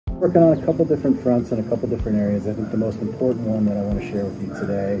Working on a couple different fronts in a couple different areas. I think the most important one that I want to share with you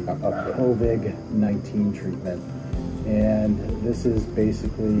today, a COVID-19 treatment. And this is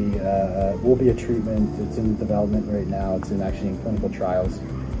basically, will be a treatment. It's in development right now. It's actually in clinical trials.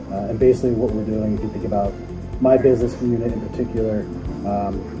 And basically what we're doing, if you think about my business unit in particular,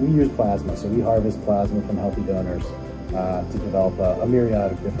 we use plasma. So we harvest plasma from healthy donors to develop a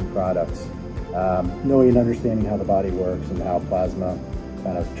myriad of different products. Knowing and understanding how the body works and how plasma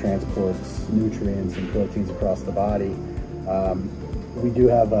kind of transports nutrients and proteins across the body. We do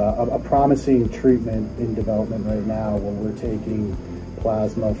have a promising treatment in development right now where we're taking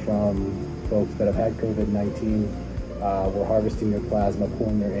plasma from folks that have had COVID-19. We're harvesting their plasma,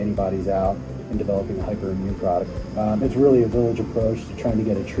 pulling their antibodies out, and developing a hyperimmune product. It's really a village approach to trying to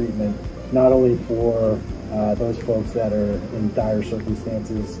get a treatment, not only for those folks that are in dire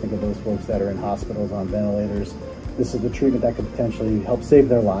circumstances, think of those folks that are in hospitals on ventilators. This is the treatment that could potentially help save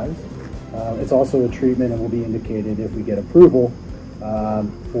their lives. It's also a treatment and will be indicated if we get approval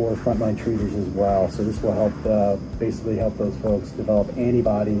for frontline treaters as well. So this will help basically help those folks develop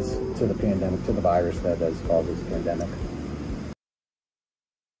antibodies to the pandemic, to the virus that has caused this pandemic.